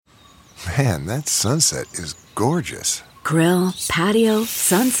Man, that sunset is gorgeous. Grill, patio,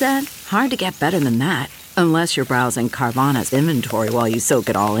 sunset. Hard to get better than that. Unless you're browsing Carvana's inventory while you soak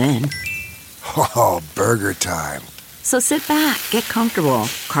it all in. Oh, burger time. So sit back, get comfortable.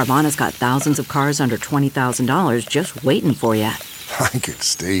 Carvana's got thousands of cars under $20,000 just waiting for you. I could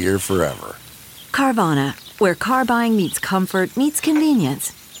stay here forever. Carvana, where car buying meets comfort meets convenience.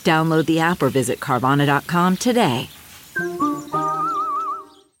 Download the app or visit Carvana.com today.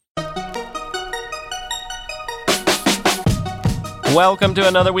 Welcome to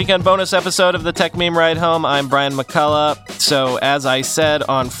another weekend bonus episode of the Tech Meme Ride Home. I'm Brian McCullough. So, as I said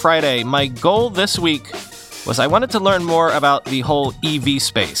on Friday, my goal this week was I wanted to learn more about the whole EV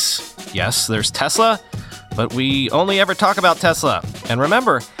space. Yes, there's Tesla, but we only ever talk about Tesla. And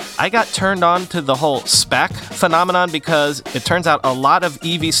remember, I got turned on to the whole SPAC phenomenon because it turns out a lot of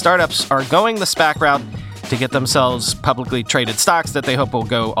EV startups are going the SPAC route to get themselves publicly traded stocks that they hope will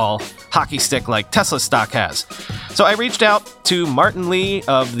go all hockey stick like Tesla stock has. So I reached out to Martin Lee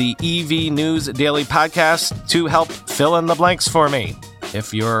of the EV News Daily podcast to help fill in the blanks for me.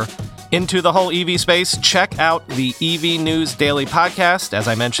 If you're into the whole EV space, check out the EV News Daily podcast. As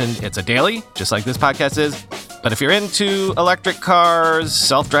I mentioned, it's a daily, just like this podcast is. But if you're into electric cars,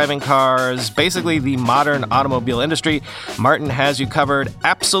 self-driving cars, basically the modern automobile industry, Martin has you covered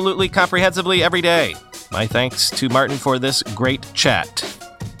absolutely comprehensively every day. My thanks to Martin for this great chat.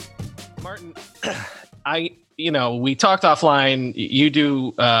 Martin, we talked offline. You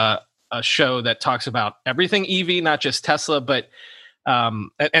do a show that talks about everything EV, not just Tesla, but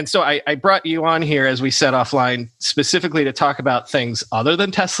and so I brought you on here, as we said offline, specifically to talk about things other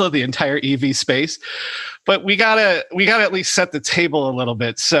than Tesla, the entire EV space. But we gotta at least set the table a little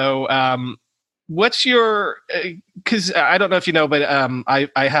bit. So, what's your? Because I don't know if you know, but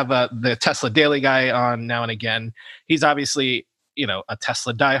I have the Tesla Daily guy on now and again. He's obviously a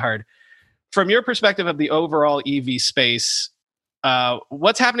Tesla diehard. From your perspective of the overall EV space,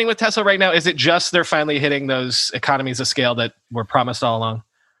 what's happening with Tesla right now? Is it just they're finally hitting those economies of scale that were promised all along?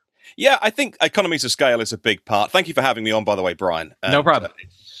 Yeah, I think economies of scale is a big part. Thank you for having me on, by the way, Brian. No problem.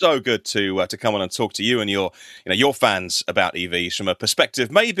 It's so good to come on and talk to you and your fans about EVs from a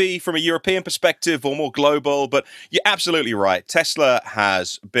perspective, maybe from a European perspective or more global. But you're absolutely right. Tesla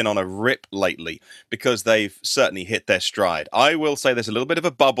has been on a rip lately because they've certainly hit their stride. I will say there's a little bit of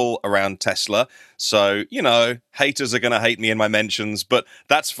a bubble around Tesla. So, haters are going to hate me in my mentions, but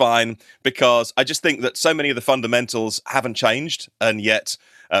that's fine because I just think that so many of the fundamentals haven't changed, and yet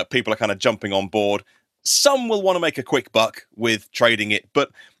people are kind of jumping on board. Some will want to make a quick buck with trading it,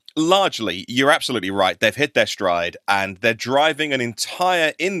 but largely, you're absolutely right. They've hit their stride and they're driving an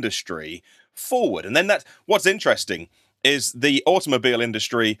entire industry forward. And then that's what's interesting is the automobile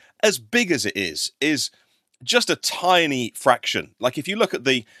industry, as big as it is just a tiny fraction. Like if you look at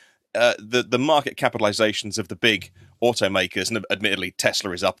the market capitalizations of the big automakers, and admittedly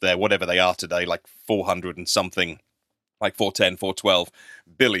Tesla is up there, whatever they are today, like 400 and something. Like 410, 412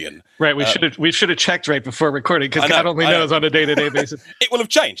 billion. Right. We should have checked right before recording because God only knows on a day-to-day basis. It will have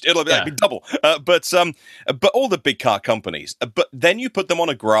changed. It'll be double. But all the big car companies. But then you put them on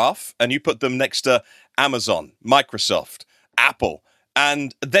a graph and you put them next to Amazon, Microsoft, Apple,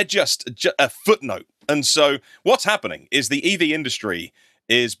 and they're just a footnote. And so what's happening is the EV industry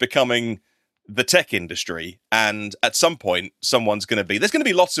is becoming the tech industry, and at some point, there's going to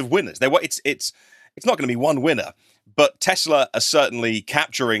be lots of winners. It's not going to be one winner. But Tesla are certainly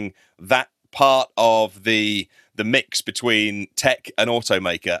capturing that part of the mix between tech and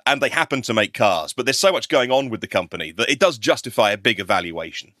automaker, and they happen to make cars. But there's so much going on with the company that it does justify a bigger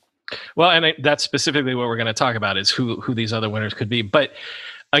valuation. Well, and that's specifically what we're going to talk about is who these other winners could be. But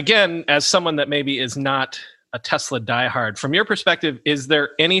again, as someone that maybe is not a Tesla diehard, from your perspective, is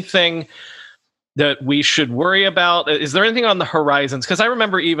there anything that we should worry about? Is there anything on the horizons? Because I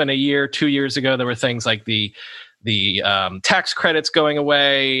remember even 2 years ago, there were things like the tax credits going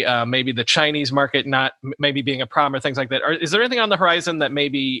away, maybe the Chinese market not maybe being a problem or things like that. Is there anything on the horizon that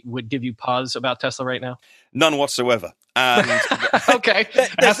maybe would give you pause about Tesla right now? None whatsoever. And okay,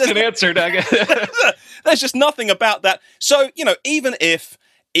 asked and answered. There's just nothing about that. So, even if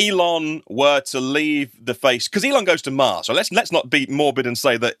Elon were to leave the face, because Elon goes to Mars, so let's not be morbid and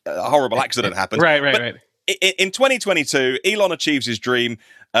say that a horrible accident happened. Right. In 2022, Elon achieves his dream.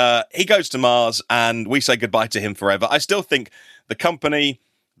 He goes to Mars, and we say goodbye to him forever. I still think the company,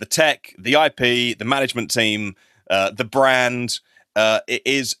 the tech, the IP, the management team, the brand,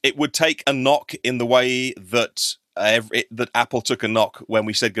 it would take a knock in the way that that Apple took a knock when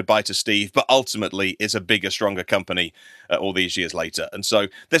we said goodbye to Steve, but ultimately is a bigger, stronger company all these years later. And so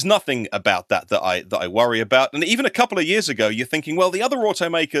there's nothing about that I worry about. And even a couple of years ago, you're thinking, well, the other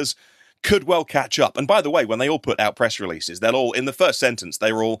automakers could well catch up. And by the way, when they all put out press releases, they'll all, in the first sentence,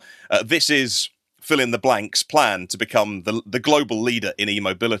 they're all, this is fill in the blanks plan to become the global leader in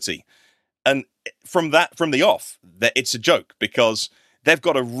e-mobility. And from the off, it's a joke because they've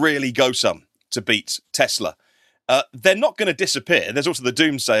got to really go some to beat Tesla. They're not going to disappear. There's also the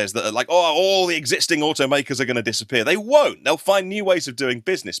doomsayers that are like, oh, all the existing automakers are going to disappear. They won't. They'll find new ways of doing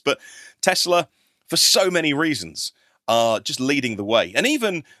business. But Tesla, for so many reasons, are just leading the way. And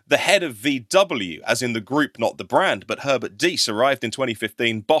even the head of VW, as in the group, not the brand, but Herbert Diess, arrived in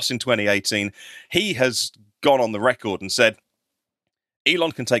 2015, Boss in 2018. He has gone on the record and said,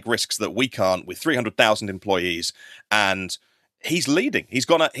 Elon can take risks that we can't with 300,000 employees, and he's leading. He's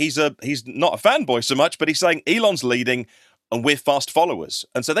not a fanboy so much, but he's saying Elon's leading and we're fast followers.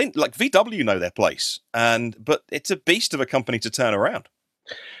 And so they, like VW, know their place. But it's a beast of a company to turn around.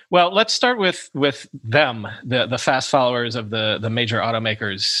 Well, let's start with them, the fast followers of the major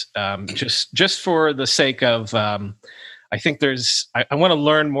automakers. Just for the sake of, I think I want to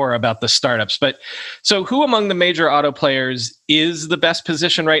learn more about the startups. But so, who among the major auto players is the best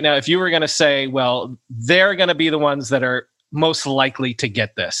position right now? If you were going to say, well, they're going to be the ones that are most likely to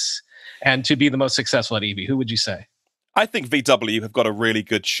get this and to be the most successful at EV, who would you say? I think VW have got a really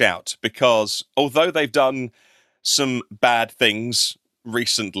good shout because although they've done some bad things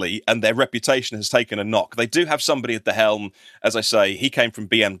recently and their reputation has taken a knock, they do have somebody at the helm. As I say, he came from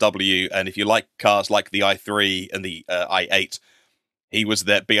BMW, and if you like cars like the i3 and the i8, he was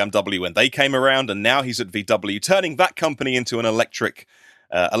at BMW when they came around, and now he's at VW, turning that company into an electric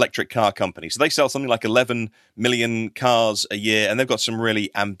car company. So they sell something like 11 million cars a year, and they've got some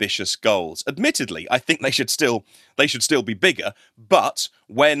really ambitious goals. Admittedly, I think they should still be bigger, but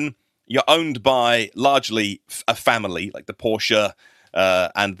when you're owned by largely a family like the Porsche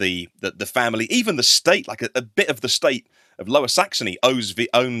and the family, even the state, like a bit of the state of Lower Saxony owns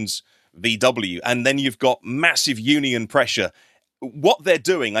VW, and then you've got massive union pressure. What they're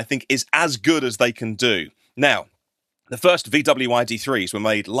doing, I think, is as good as they can do. Now, the first VW ID3s were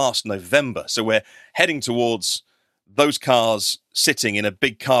made last November, so we're heading towards those cars sitting in a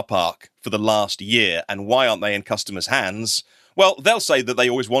big car park for the last year. And why aren't they in customers' hands? Well, they'll say that they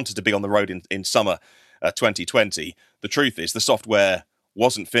always wanted to be on the road in summer 2020. The truth is the software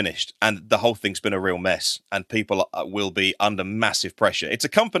wasn't finished and the whole thing's been a real mess, and people will be under massive pressure. It's a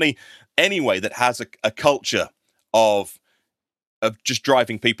company anyway that has a culture of just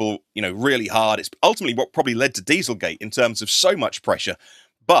driving people, really hard. It's ultimately what probably led to Dieselgate in terms of so much pressure.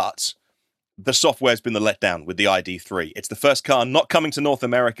 But the software's been the letdown with the ID3. It's the first car not coming to North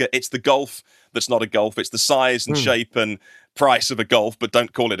America. It's the Golf that's not a Golf. It's the size and shape and price of a Golf, but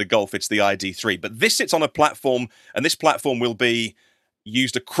don't call it a Golf. It's the ID3. But this sits on a platform, and this platform will be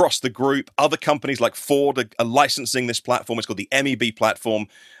used across the group. Other companies like Ford are licensing this platform. It's called the MEB platform,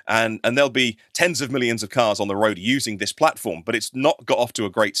 and there'll be tens of millions of cars on the road using this platform, but it's not got off to a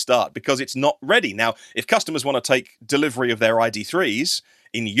great start because it's not ready. Now, if customers want to take delivery of their ID3s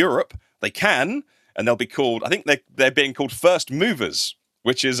in Europe, they can, and they'll be called, I think they're being called first movers,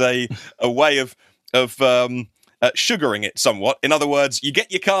 which is a way of sugaring it somewhat. In other words, you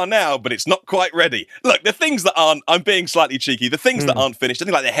get your car now, but it's not quite ready. Look, the things that aren't, I'm being slightly cheeky, the things that aren't finished, I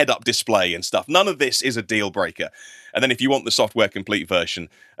think like the head-up display and stuff, none of this is a deal breaker. And then if you want the software complete version,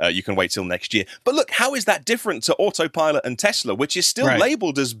 you can wait till next year. But look, how is that different to Autopilot and Tesla, which is still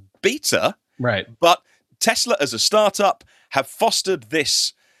labeled as beta? Right. But Tesla as a startup have fostered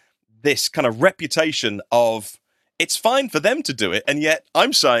this kind of reputation of it's fine for them to do it, and yet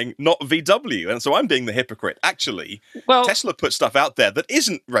I'm saying not VW, and so I'm being the hypocrite. Actually, Tesla put stuff out there that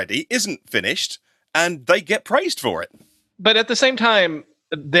isn't ready, isn't finished, and they get praised for it. But at the same time,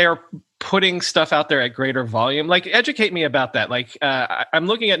 they're putting stuff out there at greater volume. Like, educate me about that. Like, I'm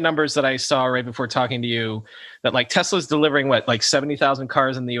looking at numbers that I saw right before talking to you that like Tesla's delivering like 70,000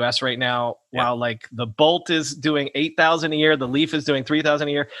 cars in the US right now, while like the Bolt is doing 8,000 a year, the Leaf is doing 3,000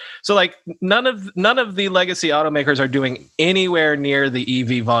 a year. So like none of the legacy automakers are doing anywhere near the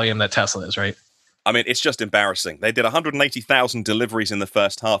EV volume that Tesla is, right? I mean, it's just embarrassing. They did 180,000 deliveries in the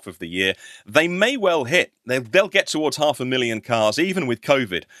first half of the year. They may well hit. They'll get towards 500,000 cars, even with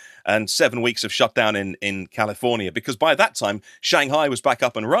COVID and 7 weeks of shutdown in California, because by that time, Shanghai was back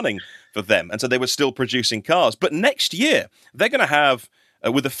up and running for them. And so they were still producing cars. But next year, they're going to have,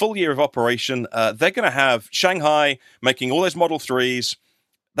 with a full year of operation, they're going to have Shanghai making all those Model 3s.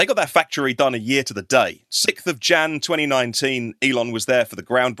 They got that factory done a year to the day. 6th of Jan 2019, Elon was there for the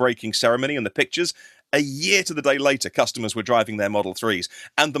groundbreaking ceremony and the pictures. A year to the day later, customers were driving their Model 3s.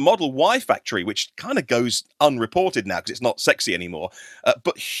 And the Model Y factory, which kind of goes unreported now because it's not sexy anymore,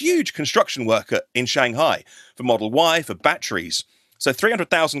 but huge construction worker in Shanghai for Model Y, for batteries. So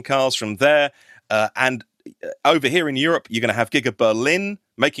 300,000 cars from there. And over here in Europe, you're going to have Giga Berlin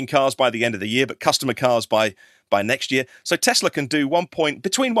making cars by the end of the year, but customer cars by next year. So Tesla can do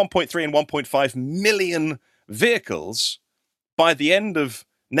between 1.3 and 1.5 million vehicles by the end of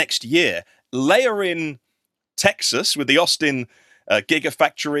next year. Layer in Texas with the Austin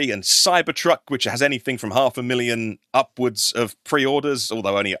Gigafactory and Cybertruck, which has anything from 500,000 upwards of pre-orders,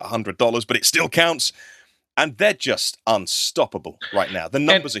 although only $100, but it still counts. And they're just unstoppable right now. The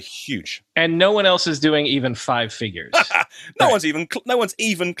numbers are huge, and no one else is doing even 5 figures. No one's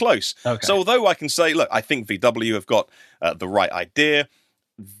even close. Okay. So although I can say, look, I think VW have got the right idea.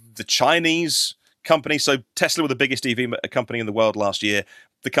 The Chinese company, so Tesla were the biggest EV company in the world last year.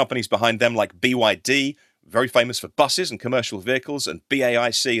 The companies behind them, like BYD, very famous for buses and commercial vehicles, and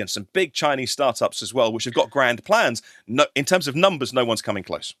BAIC and some big Chinese startups as well, which have got grand plans. No, in terms of numbers, no one's coming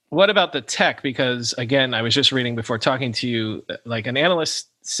close. What about the tech? Because, again, I was just reading before talking to you, like an analyst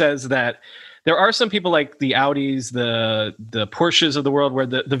says that there are some people like the Audis, the Porsches of the world, where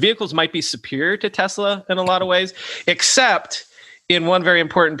the vehicles might be superior to Tesla in a lot of ways, except in one very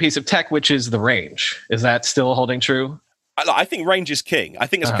important piece of tech, which is the range. Is that still holding true? I think range is king. I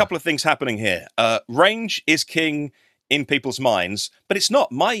think there's a couple of things happening here. Range is king in people's minds, but it's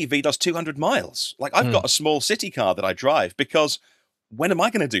not. My EV does 200 miles. Like, I've got a small city car that I drive because when am I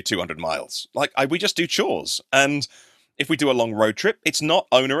going to do 200 miles? Like, we just do chores. And if we do a long road trip, it's not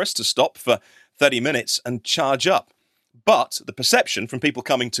onerous to stop for 30 minutes and charge up. But the perception from people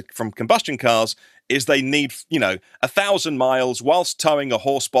coming from combustion cars is they need, 1,000 miles whilst towing a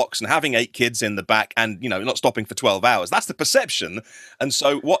horse box and having 8 kids in the back and, not stopping for 12 hours. That's the perception. And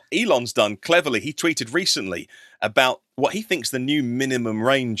so what Elon's done cleverly, he tweeted recently about what he thinks the new minimum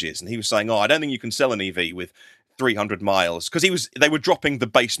range is. And he was saying, I don't think you can sell an EV with 300 miles, because they were dropping the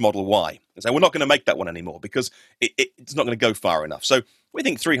base Model Y. And so we're not going to make that one anymore because it's not going to go far enough. So we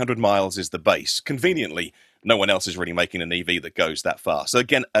think 300 miles is the base. Conveniently, no one else is really making an EV that goes that far. So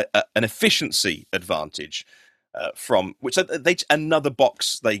again, an efficiency advantage from which another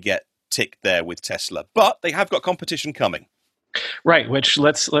box they get ticked there with Tesla. But they have got competition coming. Right, which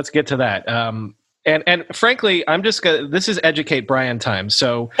let's get to that. And frankly, this is educate Brian time.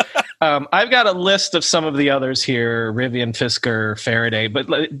 So I've got a list of some of the others here: Rivian, Fisker, Faraday.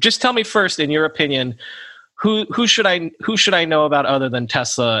 But just tell me first, in your opinion, who should I know about other than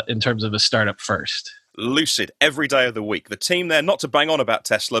Tesla in terms of a startup first? Lucid, every day of the week. The team there, not to bang on about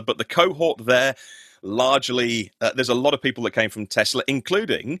Tesla, but the cohort there, largely, there's a lot of people that came from Tesla,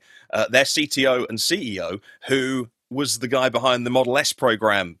 including their CTO and CEO, who was the guy behind the Model S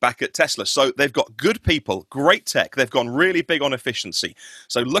program back at Tesla. So they've got good people, great tech. They've gone really big on efficiency.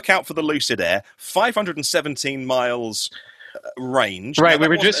 So look out for the Lucid Air, 517 miles range. Right, we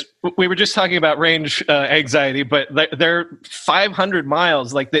were just talking about range anxiety, but they're 500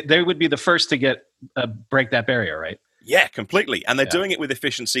 miles. Like they would be the first to break that barrier, right? Yeah, completely. And they're doing it with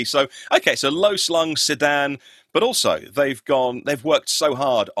efficiency. So, okay, so low slung sedan, but also they've worked so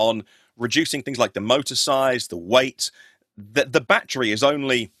hard on reducing things like the motor size, the weight. The battery is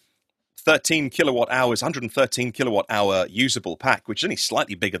only 13 kilowatt hours, 113 kilowatt hour usable pack, which is only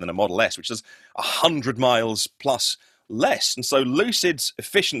slightly bigger than a Model S, which is 100 miles plus less. And so Lucid's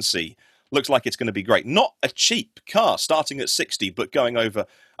efficiency looks like it's going to be great. Not a cheap car, starting at 60, but going over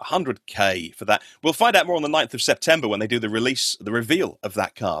 100K for that. We'll find out more on the 9th of September when they do the reveal of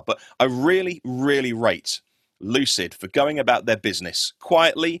that car. But I really, really rate Lucid for going about their business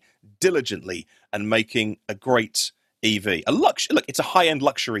quietly, diligently, and making a great EV. Look, it's a high-end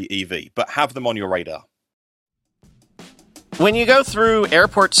luxury EV, but have them on your radar. When you go through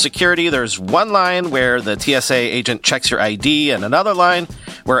airport security, there's one line where the TSA agent checks your ID and another line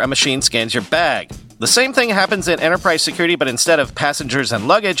where a machine scans your bag. The same thing happens in enterprise security, but instead of passengers and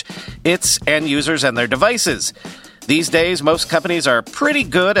luggage, it's end users and their devices. These days, most companies are pretty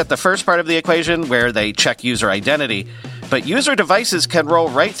good at the first part of the equation where they check user identity, but user devices can roll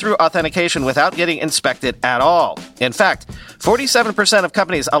right through authentication without getting inspected at all. In fact, 47% of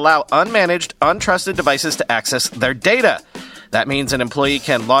companies allow unmanaged, untrusted devices to access their data. That means an employee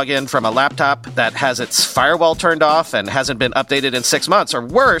can log in from a laptop that has its firewall turned off and hasn't been updated in 6 months, or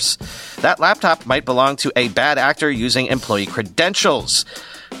worse, that laptop might belong to a bad actor using employee credentials.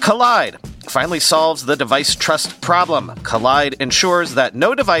 Collide finally solves the device trust problem. Collide ensures that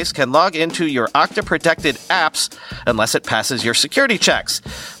no device can log into your Okta-protected apps unless it passes your security checks.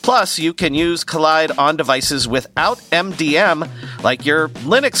 Plus, you can use Collide on devices without MDM, like your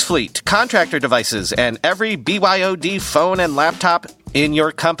Linux fleet, contractor devices, and every BYOD phone and laptop in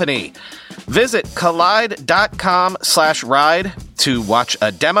your company. Visit collide.com/ride to watch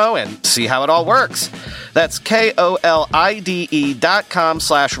a demo and see how it all works. That's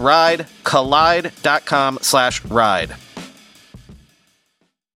KOLIDE.com/ride, collide.com/ride.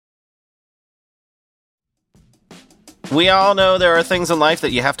 We all know there are things in life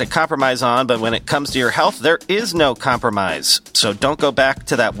that you have to compromise on, but when it comes to your health, there is no compromise. So don't go back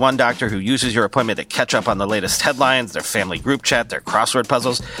to that one doctor who uses your appointment to catch up on the latest headlines, their family group chat, their crossword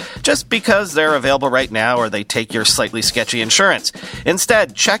puzzles, just because they're available right now or they take your slightly sketchy insurance.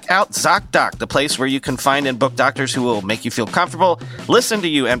 Instead, check out ZocDoc, the place where you can find and book doctors who will make you feel comfortable, listen to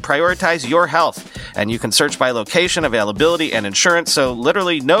you, and prioritize your health. And you can search by location, availability, and insurance, so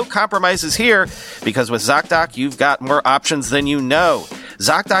literally no compromises here, because with ZocDoc, you've got more options than you know.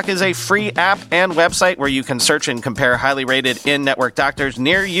 ZocDoc is a free app and website where you can search and compare highly rated in-network doctors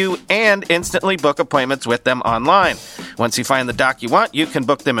near you and instantly book appointments with them online. Once you find the doc you want, you can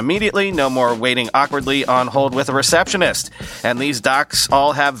book them immediately. No more waiting awkwardly on hold with a receptionist. And these docs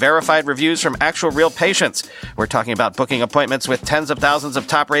all have verified reviews from actual real patients. We're talking about booking appointments with tens of thousands of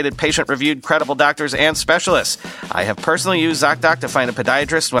top-rated, patient-reviewed, credible doctors and specialists. I have personally used ZocDoc to find a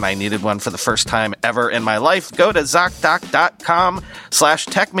podiatrist when I needed one for the first time ever in my life. Go to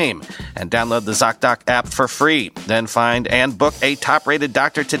ZocDoc.com/TechMeme and download the ZocDoc app for free. Then find and book a top-rated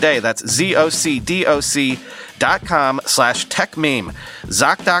doctor today. That's ZocDoc.com/TechMeme.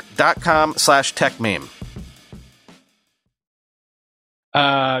 ZocDoc.com/TechMeme.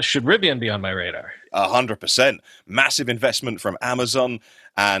 Should Rivian be on my radar? 100%. Massive investment from Amazon,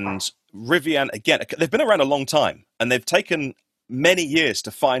 and Rivian, again, they've been around a long time, and they've taken many years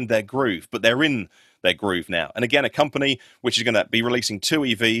to find their groove, but they're in their groove now. And again, a company which is going to be releasing 2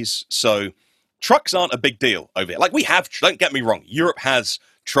 EVs, so trucks aren't a big deal over here. Like, we have, don't get me wrong, Europe has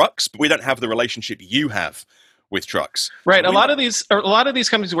trucks, but we don't have the relationship you have with trucks. Right. A lot of these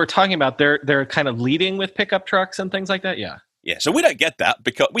companies we're talking about, they're kind of leading with pickup trucks and things like that. Yeah. Yeah, so we don't get that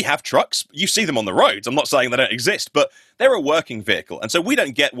because we have trucks. You see them on the roads. I'm not saying they don't exist, but they're a working vehicle. And so we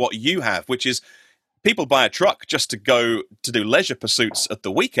don't get what you have, which is people buy a truck just to go to do leisure pursuits at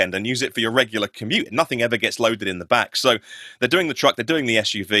the weekend and use it for your regular commute. Nothing ever gets loaded in the back. So they're doing the truck, they're doing the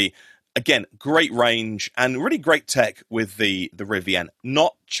SUV. Again, great range and really great tech with the Rivian.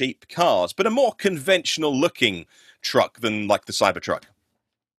 Not cheap cars, but a more conventional looking truck than like the Cybertruck.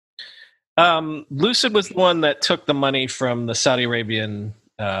 Lucid was the one that took the money from the Saudi Arabian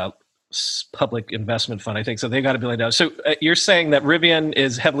public investment fund, I think. So they got $1 billion. So you're saying that Rivian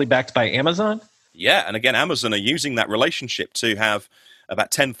is heavily backed by Amazon? Yeah, and again, Amazon are using that relationship to have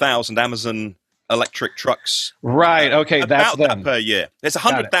about 10,000 Amazon electric trucks. Right, okay, that's about them. That per year. There's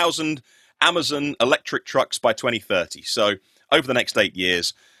 100,000 Amazon electric trucks by 2030. So over the next 8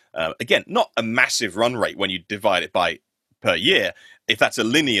 years, again, not a massive run rate when you divide it by per year, if that's a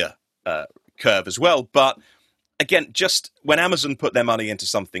linear curve as well. But again, just when Amazon put their money into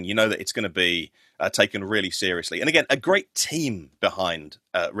something, you know that it's going to be taken really seriously. And again, a great team behind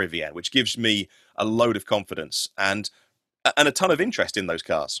Rivian, which gives me a load of confidence and a ton of interest in those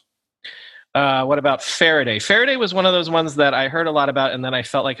cars. What about Faraday? Faraday was one of those ones that I heard a lot about, and then I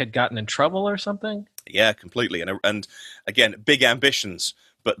felt like I'd gotten in trouble or something. Yeah, completely. And again, big ambitions,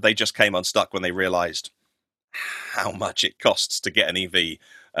 but they just came unstuck when they realized how much it costs to get an EV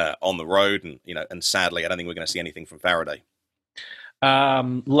on the road, and sadly, I don't think we're going to see anything from Faraday.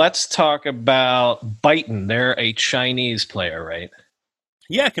 Let's talk about Byton. They're a Chinese player, right?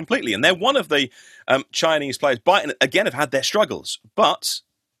 Yeah, completely, and they're one of the Chinese players. Byton again have had their struggles, but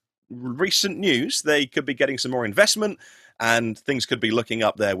recent news they could be getting some more investment, and things could be looking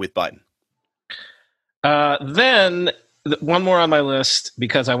up there with Byton. Then one more on my list,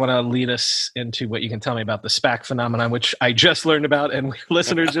 because I want to lead us into what you can tell me about the SPAC phenomenon, which I just learned about and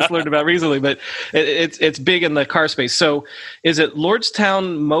listeners just learned about recently, but it's big in the car space. So is it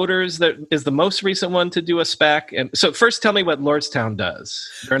Lordstown Motors that is the most recent one to do a SPAC? And so first tell me what Lordstown does.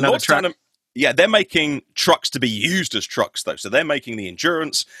 They're another truck. Yeah, they're making trucks to be used as trucks, though. So they're making the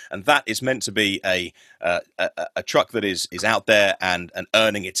Endurance, and that is meant to be a truck that is out there and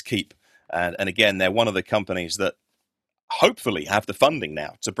earning its keep. And again, they're one of the companies that hopefully have the funding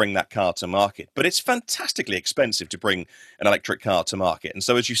now to bring that car to market. But it's fantastically expensive to bring an electric car to market. And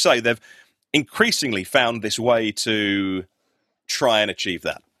so, as you say, they've increasingly found this way to try and achieve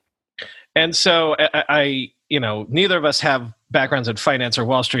that. And so I neither of us have backgrounds in finance or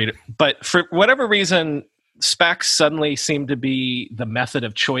Wall Street, but for whatever reason, SPACs suddenly seem to be the method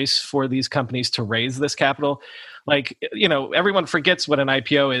of choice for these companies to raise this capital. Like, everyone forgets what an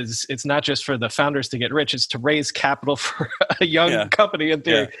IPO is. It's not just for the founders to get rich. It's to raise capital for a young company in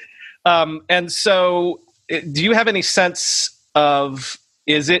theory. Yeah. And so do you have any sense of,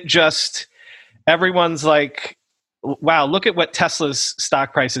 is it just everyone's like, wow, look at what Tesla's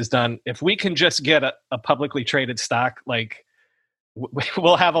stock price has done. If we can just get a publicly traded stock, like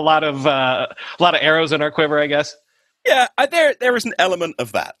we'll have a lot of arrows in our quiver, I guess. Yeah, there is an element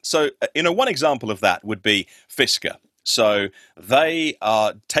of that. So, one example of that would be Fisker. So they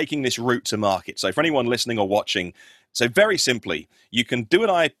are taking this route to market. So for anyone listening or watching, so very simply, you can do an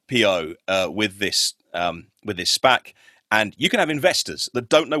IPO with this SPAC, and you can have investors that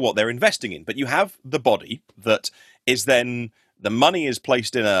don't know what they're investing in, but you have the body that is then the money is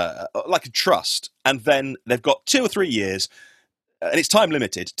placed in like a trust, and then they've got 2 or 3 years, and it's time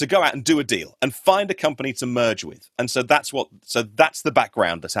limited, to go out and do a deal and find a company to merge with. And so that's the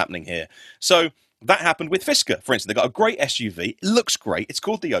background that's happening here. So that happened with Fisker, for instance. They got a great SUV. It looks great. It's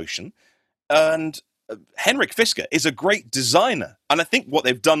called the Ocean, and Henrik Fisker is a great designer, and I think what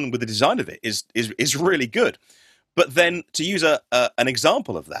they've done with the design of it is really good. But then to use an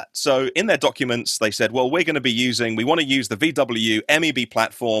example of that, so in their documents, they said, well, we want to use the VW MEB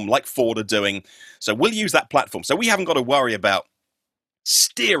platform like Ford are doing. So we'll use that platform. So we haven't got to worry about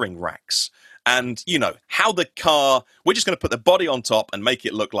steering racks and, how the car, we're just going to put the body on top and make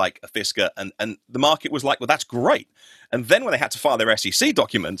it look like a Fisker. And the market was like, well, that's great. And then when they had to file their SEC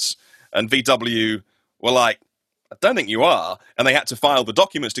documents and VW were like, I don't think you are. And they had to file the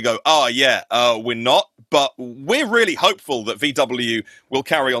documents to go, we're not, but we're really hopeful that VW will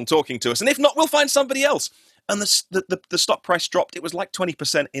carry on talking to us. And if not, we'll find somebody else. And the stock price dropped. It was like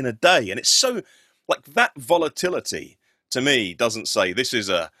 20% in a day. And it's so, like, that volatility to me doesn't say this is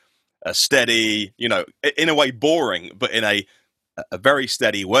a steady, in a way boring, but in a very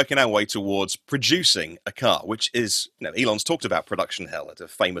steady, working our way towards producing a car, which is, Elon's talked about production hell at a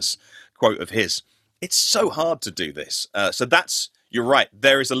famous quote of his. It's so hard to do this. So you're right.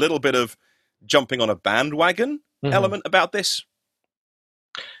 There is a little bit of jumping on a bandwagon element about this.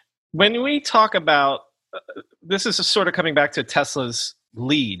 When we talk about, this is sort of coming back to Tesla's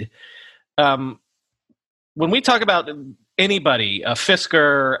lead. When we talk about anybody, a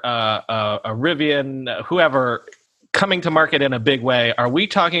Fisker, a Rivian, whoever, coming to market in a big way, are we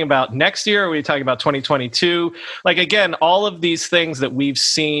talking about next year? Or are we talking about 2022? Like, again, all of these things that we've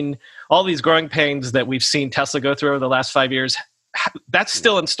seen, all these growing pains that we've seen Tesla go through over the last 5 years, that's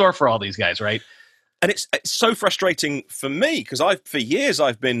still in store for all these guys, right? And it's so frustrating for me because for years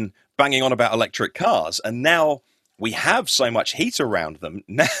I've been banging on about electric cars, and now we have so much heat around them.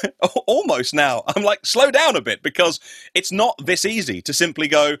 Now, almost now, I'm like, slow down a bit, because it's not this easy to simply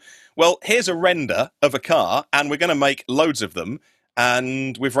go, well, here's a render of a car, and we're going to make loads of them,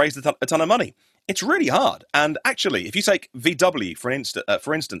 and we've raised a ton of money. It's really hard. And actually, if you take VW, for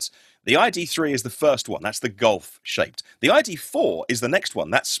instance, the ID3 is the first one. That's the Golf-shaped. The ID4 is the next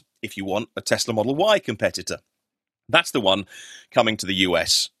one. That's, if you want, a Tesla Model Y competitor. That's the one coming to the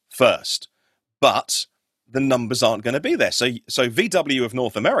US first. But the numbers aren't going to be there. So VW of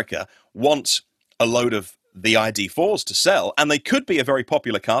North America want a load of the ID4s to sell, and they could be a very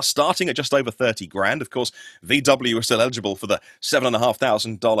popular car starting at just over 30 grand. Of course, VW are still eligible for the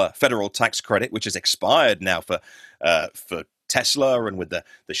 $7,500 federal tax credit, which is expired now for Tesla and with the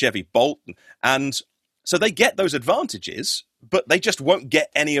Chevy Bolt. And so they get those advantages, but they just won't get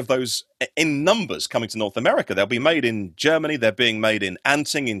any of those in numbers coming to North America. They'll be made in Germany. They're being made in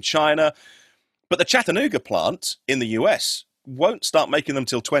Anting in China. But the Chattanooga plant in the US won't start making them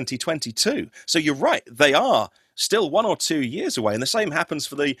till 2022. So you're right, they are still 1 or 2 years away. And the same happens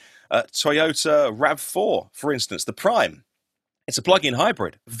for the Toyota RAV4, for instance, the Prime. It's a plug-in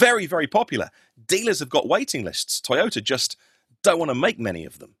hybrid, very, very popular. Dealers have got waiting lists. Toyota just don't want to make many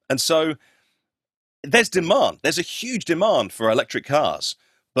of them. And so there's demand. There's a huge demand for electric cars,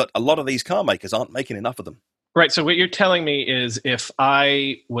 but a lot of these car makers aren't making enough of them. Right. So what you're telling me is if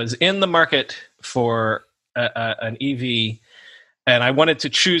I was in the market for an EV and I wanted to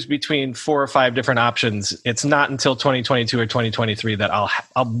choose between 4 or 5 different options, it's not until 2022 or 2023 that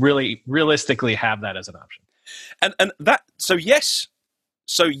I'll really realistically have that as an option. And that, so yes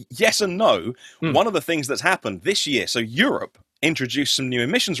and no. One of the things that's happened this year, so Europe introduced some new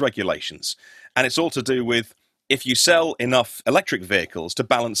emissions regulations, and it's all to do with if you sell enough electric vehicles to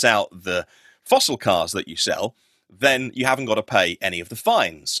balance out the fossil cars that you sell, then you haven't got to pay any of the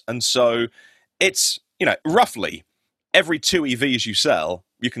fines. And so it's, roughly every 2 EVs you sell,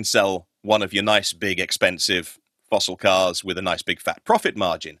 you can sell one of your nice, big, expensive fossil cars with a nice, big, fat profit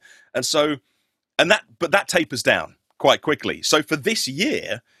margin. And so, but that tapers down quite quickly. So for this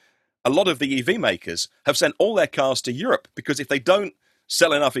year, a lot of the EV makers have sent all their cars to Europe, because if they don't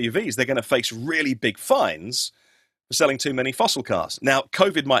sell enough EVs, they're going to face really big fines for selling too many fossil cars. Now,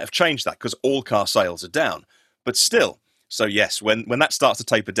 COVID might have changed that because all car sales are down, but still. So yes, when that starts to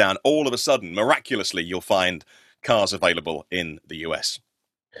taper down, all of a sudden, miraculously, you'll find cars available in the US.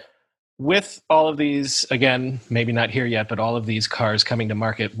 With all of these, again, maybe not here yet, but all of these cars coming to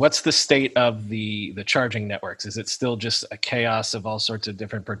market, what's the state of the charging networks? Is it still just a chaos of all sorts of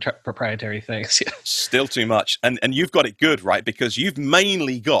different proprietary things? Still too much. And you've got it good, right? Because you've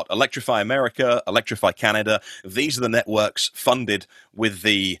mainly got Electrify America, Electrify Canada. These are the networks funded with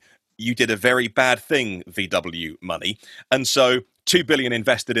the "you did a very bad thing" VW money. And so $2 billion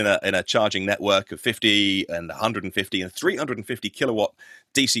invested in a charging network of 50 and 150 and 350 kilowatt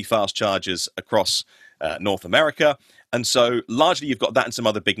DC fast chargers across North America. And so largely you've got that and some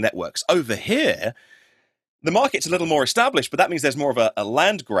other big networks. Over here, the market's a little more established, but that means there's more of a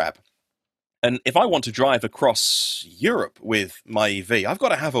land grab. And if I want to drive across Europe with my EV, I've got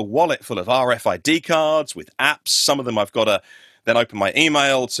to have a wallet full of RFID cards with apps. Some of them I've got to then open my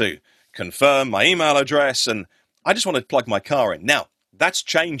email to confirm my email address, and I just want to plug my car in. Now, that's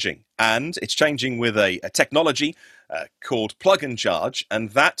changing, and it's changing with a technology called Plug and Charge, and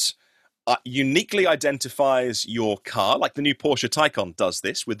that uniquely identifies your car, like the new Porsche Taycan does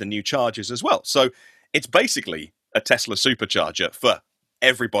this with the new chargers as well. So it's basically a Tesla supercharger for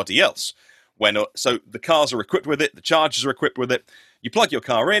everybody else. So the cars are equipped with it, the chargers are equipped with it. You plug your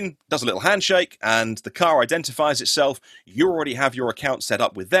car in, does a little handshake, and the car identifies itself. You already have your account set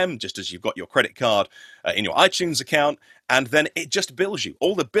up with them, just as you've got your credit card in your iTunes account, and then it just bills you.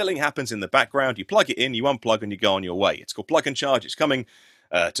 All the billing happens in the background. You plug it in, you unplug, and you go on your way. It's called Plug and Charge. It's coming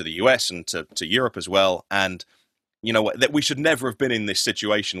to the US and to Europe as well. And you know what? That we should never have been in this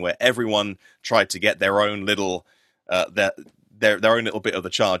situation where everyone tried to get their own little their own little bit of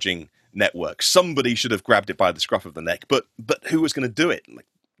the charging network. Somebody should have grabbed it by the scruff of the neck, but who was going to do it? Like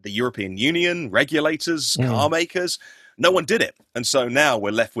the European Union, regulators, car makers? No one did it. And so now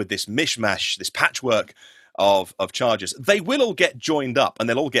we're left with this mishmash, this patchwork of chargers. They will all get joined up and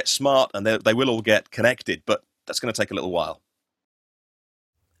they'll all get smart and they will all get connected, but that's going to take a little while.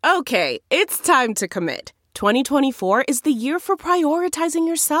 Okay, it's time to commit. 2024 is the year for prioritizing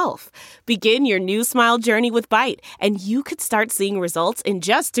yourself. Begin your new smile journey with Byte, and you could start seeing results in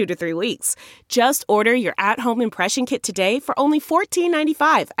just 2 to 3 weeks. Just order your at-home impression kit today for only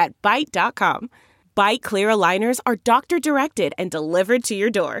 $14.95 at Byte.com. Byte clear aligners are doctor-directed and delivered to your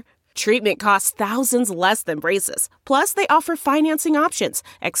door. Treatment costs thousands less than braces. Plus, they offer financing options,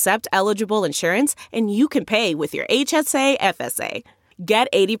 accept eligible insurance, and you can pay with your HSA FSA. Get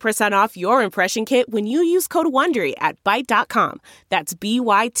 80% off your impression kit when you use code WONDERY at Byte.com. That's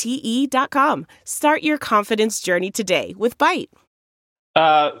BYTE.com. Start your confidence journey today with Byte.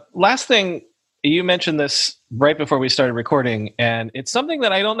 Last thing, you mentioned this right before we started recording, and it's something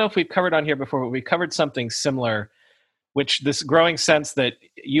that I don't know if we've covered on here before, but we covered something similar, which this growing sense that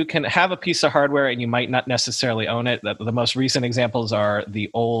you can have a piece of hardware and you might not necessarily own it. The most recent examples are the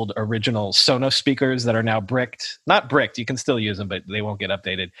old original Sonos speakers that are now bricked. Not bricked, you can still use them, but they won't get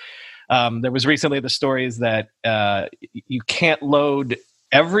updated. There was recently the stories that you can't load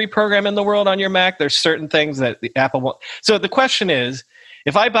every program in the world on your Mac. There's certain things that the Apple won't. So the question is,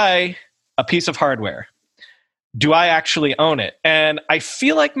 if I buy a piece of hardware, do I actually own it? And I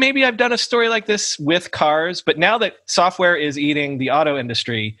feel like maybe I've done a story like this with cars, but now that software is eating the auto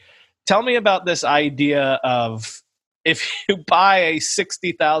industry, tell me about this idea of if you buy a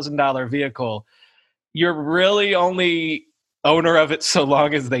 $60,000 vehicle, you're really only owner of it so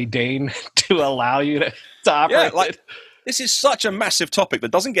long as they deign to allow you to operate it. This is such a massive topic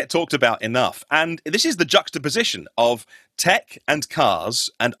that doesn't get talked about enough. And this is the juxtaposition of tech and cars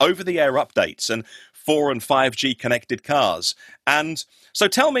and over-the-air updates and 4 and 5G connected cars. And so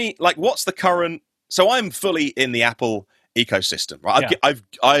tell me, like, what's the current... So I'm fully in the Apple ecosystem, right? Yeah.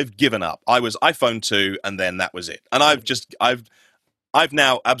 I've given up. I was iPhone 2 and then that was it. And I've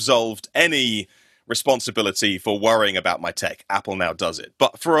now absolved any responsibility for worrying about my tech. Apple now does it.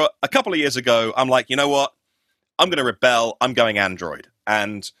 But for a couple of years ago, I'm like, you know what? I'm going to rebel. I'm going Android.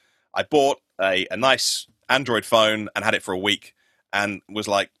 And I bought a nice Android phone and had it for a week and was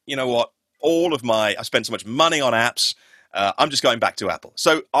like, you know what? I spent so much money on apps. I'm just going back to Apple.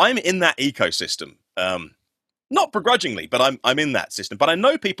 So I'm in that ecosystem. Not begrudgingly, but I'm in that system. But I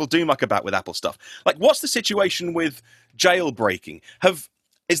know people do muck about with Apple stuff. Like, what's the situation with jailbreaking?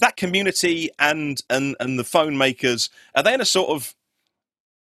 Is that community and the phone makers, are they in a sort of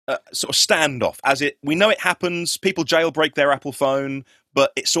standoff? We know it happens. People jailbreak their Apple phone,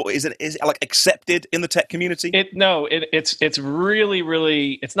 but is it like accepted in the tech community? It's really,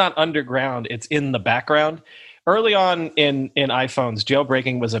 really, it's not underground. It's in the background. Early on in iPhones,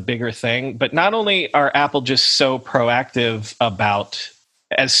 jailbreaking was a bigger thing. But not only are Apple just so proactive about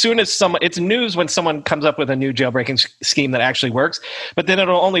as soon as it's news when someone comes up with a new jailbreaking scheme that actually works, but then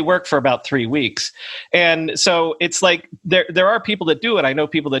it'll only work for about 3 weeks. And so it's like there are people that do it. I know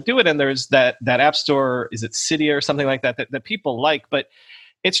people that do it, and there's that app store, is it Cydia or something like that people like, but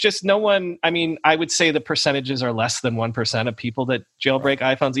it's just no one. I mean, I would say the percentages are less than 1% of people that jailbreak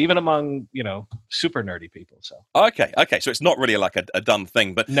iPhones, even among, super nerdy people. So Okay. So it's not really like a done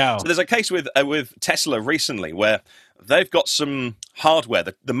thing, but no. So there's a case with Tesla recently where they've got some hardware,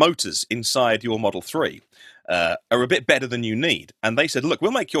 the motors inside your Model 3 are a bit better than you need, and they said, look,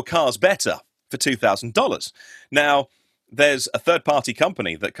 we'll make your cars better for $2,000. Now, there's a third-party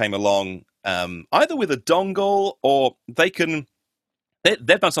company that came along either with a dongle or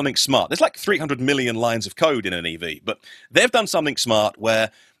they've done something smart. There's like 300 million lines of code in an EV, but they've done something smart where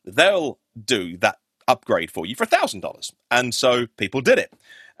they'll do that upgrade for you for $1,000. And so people did it.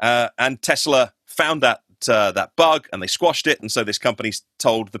 And Tesla found that bug and they squashed it. And so this company's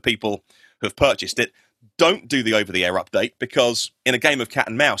told the people who have purchased it, don't do the over-the-air update, because in a game of cat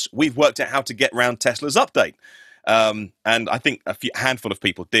and mouse, we've worked out how to get around Tesla's update. And I think a handful of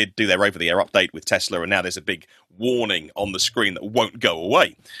people did do their over-the-air update with Tesla, and now there's a big warning on the screen that won't go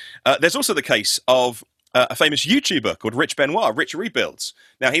away. There's also the case of a famous YouTuber called Rich Benoit, Rich Rebuilds.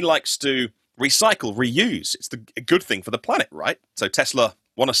 Now, he likes to recycle, reuse. It's a good thing for the planet, right? So Tesla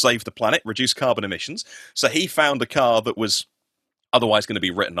want to save the planet, reduce carbon emissions. So he found a car that was otherwise going to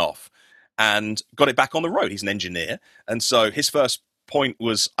be written off and got it back on the road. He's an engineer. And so his first point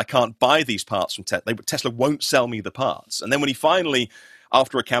was, I can't buy these parts from Tesla. Tesla won't sell me the parts. And then when he finally,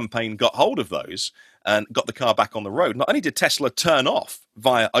 after a campaign, got hold of those and got the car back on the road, not only did Tesla turn off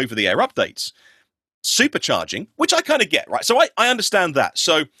via over-the-air updates, supercharging, which I kind of get, right? So I understand that.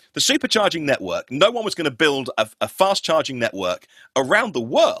 So the supercharging network, no one was going to build a fast charging network around the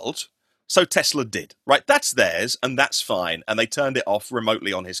world, so Tesla did, right? That's theirs, and that's fine. And they turned it off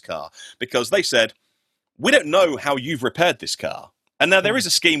remotely on his car because they said, we don't know how you've repaired this car. And now there is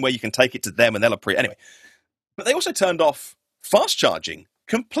a scheme where you can take it to them and they'll approve. Anyway, but they also turned off fast charging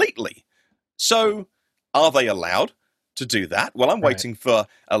completely. So are they allowed to do that? Well, I'm waiting for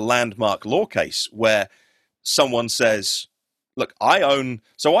a landmark law case where someone says, look, I've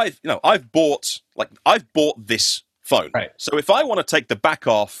bought this phone. Right. So if I want to take the back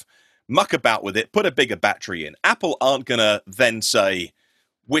off, muck about with it, put a bigger battery in, Apple aren't going to then say,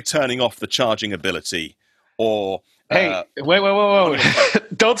 we're turning off the charging ability, or hey, wait.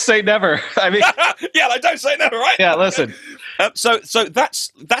 Don't say never. I mean, yeah, like, don't say never, right? Yeah, listen. So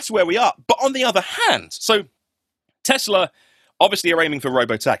that's where we are. But on the other hand, so Tesla obviously are aiming for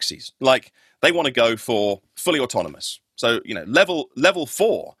robo-taxis. Like, they want to go for fully autonomous. So, level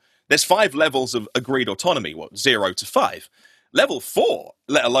 4, there's 5 levels of agreed autonomy, 0 to 5. Level 4,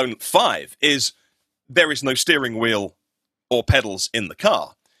 let alone 5, is there is no steering wheel or pedals in the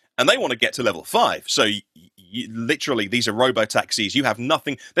car. And they want to get to level 5. So literally, these are robo-taxis. You have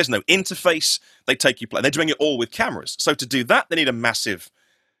nothing. There's no interface. They take you. They're doing it all with cameras. So to do that, they need a massive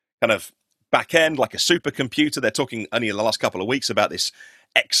kind of back end, like a supercomputer. They're talking only in the last couple of weeks about this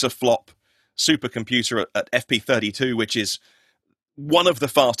exaflop supercomputer at FP32, which is one of the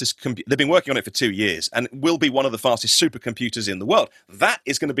fastest. They've been working on it for 2 years and will be one of the fastest supercomputers in the world. That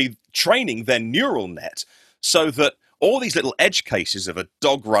is going to be training their neural net so that all these little edge cases of a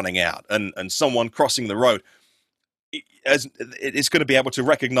dog running out and someone crossing the road, it's going to be able to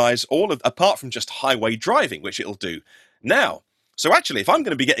recognize apart from just highway driving, which it'll do now. So actually, if I'm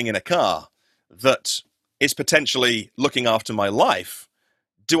going to be getting in a car that is potentially looking after my life,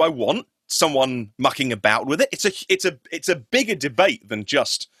 do I want someone mucking about with it? It's a bigger debate than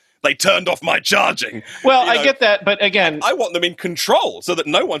just they turned off my charging. Well, I get that, but again, I want them in control so that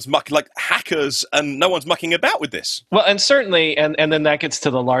no one's mucking, like hackers, and no one's mucking about with this. Well, and certainly, and then that gets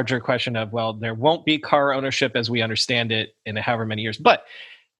to the larger question of, well, there won't be car ownership as we understand it in however many years. But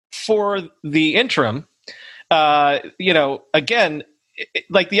for the interim, again,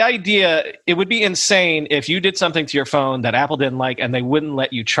 like the idea, it would be insane if you did something to your phone that Apple didn't like and they wouldn't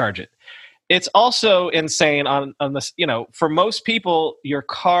let you charge it. It's also insane on this, for most people, your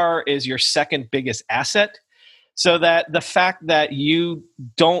car is your second biggest asset. So that the fact that you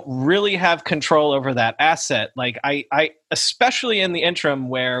don't really have control over that asset, like I especially in the interim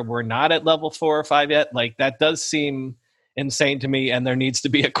where we're not at level 4 or 5 yet, like that does seem insane to me. And there needs to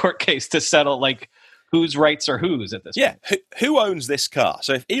be a court case to settle like whose rights are whose at this point. Yeah, who owns this car?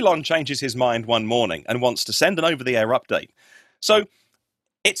 So if Elon changes his mind one morning and wants to send an over-the-air update, so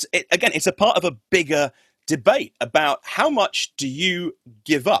it's a part of a bigger debate about how much do you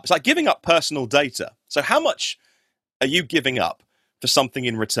give up. It's like giving up personal data. So how much are you giving up for something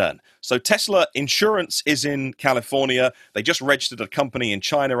in return. So Tesla Insurance is in California. They just registered a company in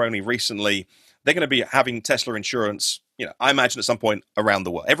China only recently. They're going to be having Tesla Insurance, I imagine at some point around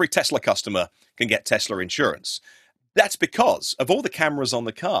the world. Every Tesla customer can get Tesla Insurance. That's because of all the cameras on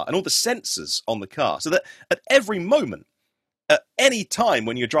the car and all the sensors on the car. So that at every moment, at any time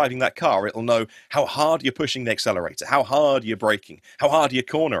when you're driving that car, it'll know how hard you're pushing the accelerator, how hard you're braking, how hard you're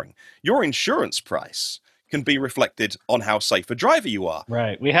cornering. Your insurance price can be reflected on how safe a driver you are.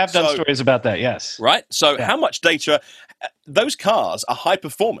 Right. We have done stories about that, yes. Right. So how much data? Those cars are high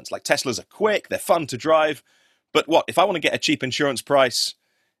performance. Like Teslas are quick, they're fun to drive. But what? If I want to get a cheap insurance price,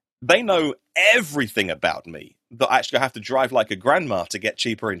 they know everything about me. That I actually have to drive like a grandma to get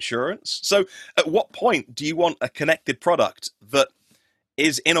cheaper insurance. So at what point do you want a connected product that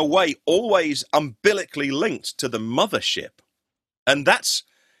is in a way always umbilically linked to the mothership? And that's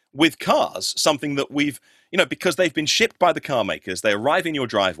with cars, something that we've, because they've been shipped by the car makers, they arrive in your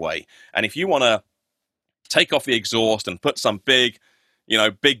driveway. And if you want to take off the exhaust and put some big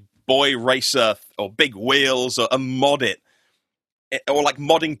boy racer or big wheels or mod it, or like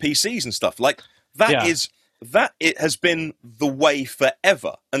modding PCs and stuff like that that it has been the way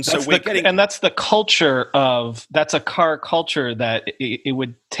forever. And so and that's the culture that's a car culture that it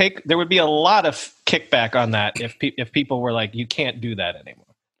would take. There would be a lot of kickback on that if people were like, you can't do that anymore.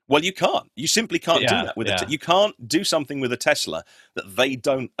 Well, you can't. You simply can't do that with it. You can't do something with a Tesla that they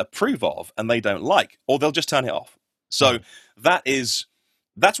don't approve of and they don't like, or they'll just turn it off. So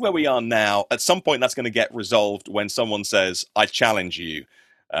that's where we are now. At some point, that's going to get resolved when someone says, I challenge you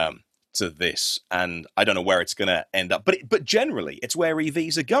to this, and I don't know where it's going to end up. But generally, it's where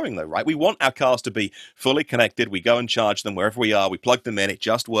EVs are going, though, right? We want our cars to be fully connected. We go and charge them wherever we are. We plug them in. It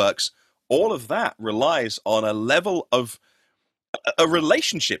just works. All of that relies on a level of a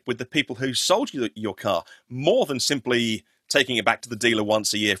relationship with the people who sold you your car, more than simply taking it back to the dealer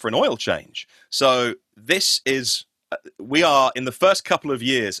once a year for an oil change. So we are in the first couple of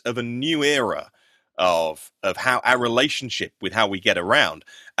years of a new era of how our relationship with how we get around.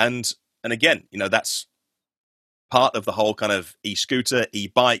 And again, that's part of the whole kind of e-scooter,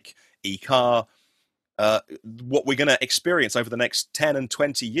 e-bike, e-car, what we're going to experience over the next 10 and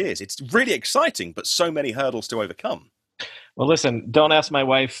 20 years. It's really exciting, but so many hurdles to overcome. Well, listen, don't ask my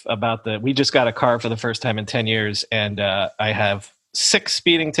wife about we just got a car for the first time in 10 years, and I have 6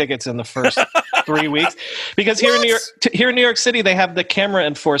 speeding tickets in the first 3 weeks, because here in New York City, they have the camera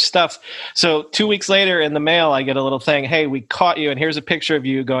enforced stuff. So 2 weeks later in the mail, I get a little thing. Hey, we caught you. And here's a picture of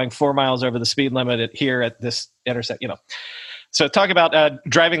you going 4 miles over the speed limit here at this intersection, So talk about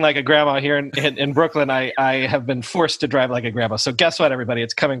driving like a grandma here in Brooklyn. I have been forced to drive like a grandma. So guess what, everybody?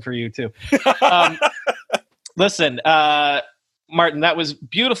 It's coming for you too. Listen, Martin, that was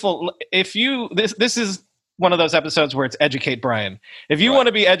beautiful. This is one of those episodes where it's Educate Brian. If you want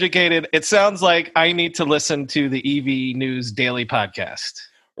to be educated, it sounds like I need to listen to the EV News Daily podcast.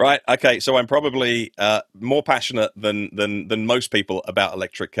 Right. Okay. So I'm probably more passionate than most people about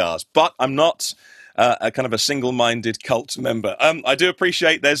electric cars, but I'm not a kind of a single-minded cult member. I do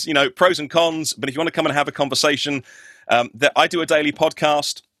appreciate there's pros and cons, but if you want to come and have a conversation, that I do a daily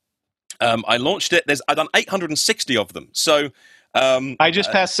podcast. I launched it. I've done 860 of them. So I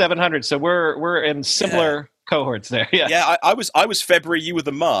just passed 700. So we're in similar cohorts there. Yeah. I was February. You were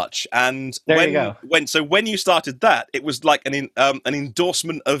the March, and there you go. When you started that, it was like an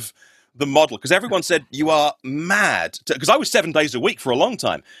endorsement of the model, because everyone said you are mad, because I was 7 days a week for a long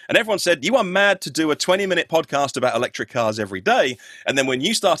time, and everyone said you are mad to do a 20-minute podcast about electric cars every day. And then when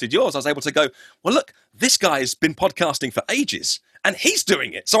you started yours, I was able to go, well, look, this guy's been podcasting for ages and he's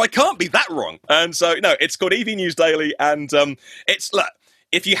doing it, so I can't be that wrong. And so it's called EV News Daily, and look,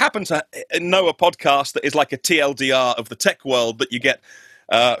 if you happen to know a podcast that is like a TLDR of the tech world that you get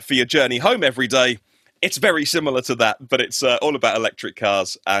for your journey home every day, it's very similar to that, but it's all about electric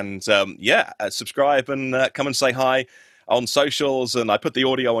cars. And subscribe and come and say hi on socials. And I put the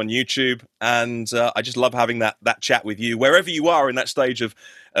audio on YouTube. And I just love having that chat with you, wherever you are in that stage of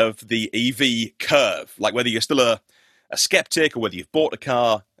the EV curve, like whether you're still a skeptic or whether you've bought a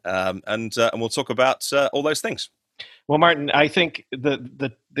car. And we'll talk about all those things. Well, Martin, I think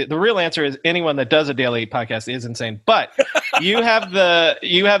the real answer is anyone that does a daily podcast is insane. But you have the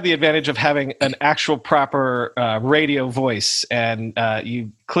advantage of having an actual proper radio voice, and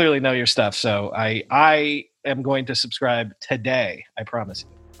you clearly know your stuff. So I am going to subscribe today. I promise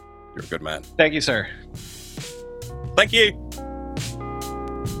you. You're a good man. Thank you, sir. Thank you.